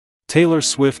Taylor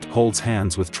Swift holds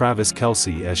hands with Travis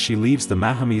Kelce as she leaves the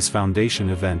Mahomes Foundation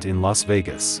event in Las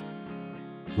Vegas.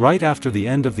 Right after the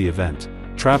end of the event,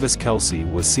 Travis Kelce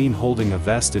was seen holding a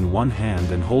vest in one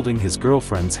hand and holding his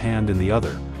girlfriend's hand in the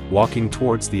other, walking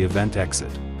towards the event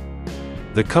exit.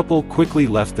 The couple quickly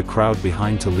left the crowd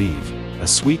behind to leave. A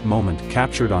sweet moment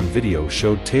captured on video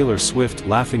showed Taylor Swift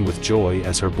laughing with joy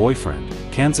as her boyfriend,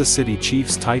 Kansas City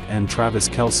Chiefs tight end Travis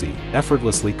Kelce,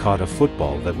 effortlessly caught a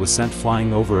football that was sent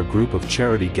flying over a group of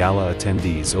charity gala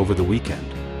attendees over the weekend.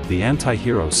 The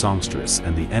anti-hero songstress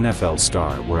and the NFL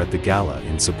star were at the gala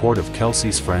in support of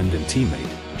Kelce's friend and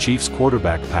teammate, Chiefs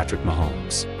quarterback Patrick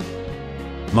Mahomes.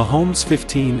 Mahomes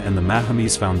 15 and the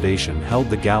Mahomes Foundation held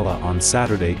the gala on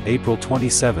Saturday, April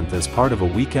 27 as part of a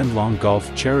weekend-long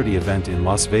golf charity event in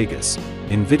Las Vegas.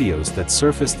 In videos that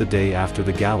surfaced the day after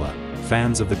the gala,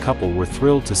 fans of the couple were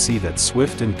thrilled to see that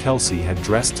Swift and Kelce had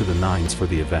dressed to the nines for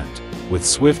the event, with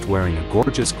Swift wearing a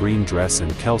gorgeous green dress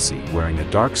and Kelce wearing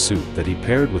a dark suit that he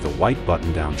paired with a white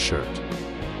button-down shirt.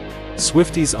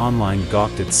 Swifties online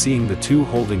gawked at seeing the two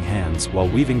holding hands while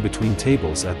weaving between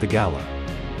tables at the gala.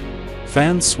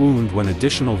 Fans swooned when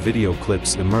additional video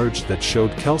clips emerged that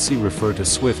showed Kelce refer to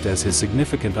Swift as his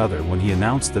significant other when he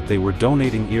announced that they were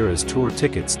donating Eras tour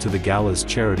tickets to the gala's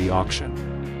charity auction.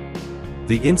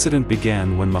 The incident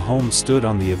began when Mahomes stood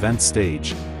on the event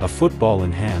stage, a football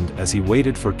in hand as he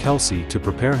waited for Kelce to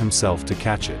prepare himself to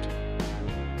catch it.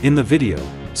 In the video,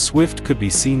 Swift could be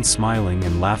seen smiling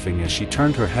and laughing as she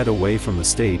turned her head away from the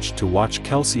stage to watch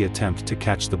Kelce attempt to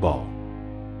catch the ball.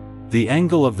 The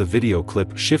angle of the video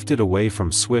clip shifted away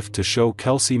from Swift to show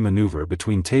Kelce maneuver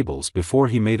between tables before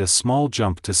he made a small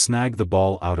jump to snag the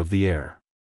ball out of the air.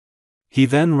 He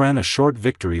then ran a short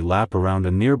victory lap around a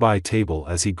nearby table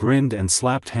as he grinned and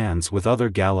slapped hands with other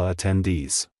gala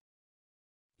attendees.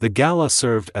 The gala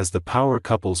served as the power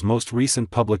couple's most recent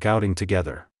public outing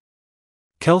together.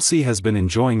 Kelce has been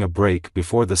enjoying a break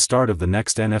before the start of the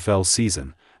next NFL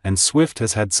season, and Swift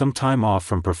has had some time off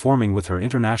from performing with her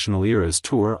international Eras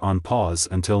tour on pause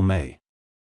until May.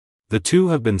 The two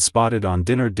have been spotted on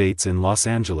dinner dates in Los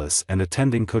Angeles and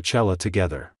attending Coachella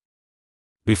together.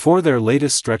 Before their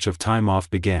latest stretch of time off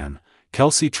began,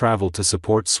 Kelce traveled to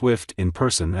support Swift in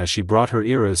person as she brought her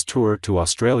Eras tour to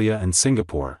Australia and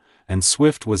Singapore, and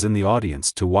Swift was in the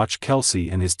audience to watch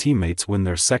Kelce and his teammates win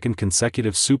their second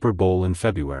consecutive Super Bowl in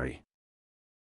February.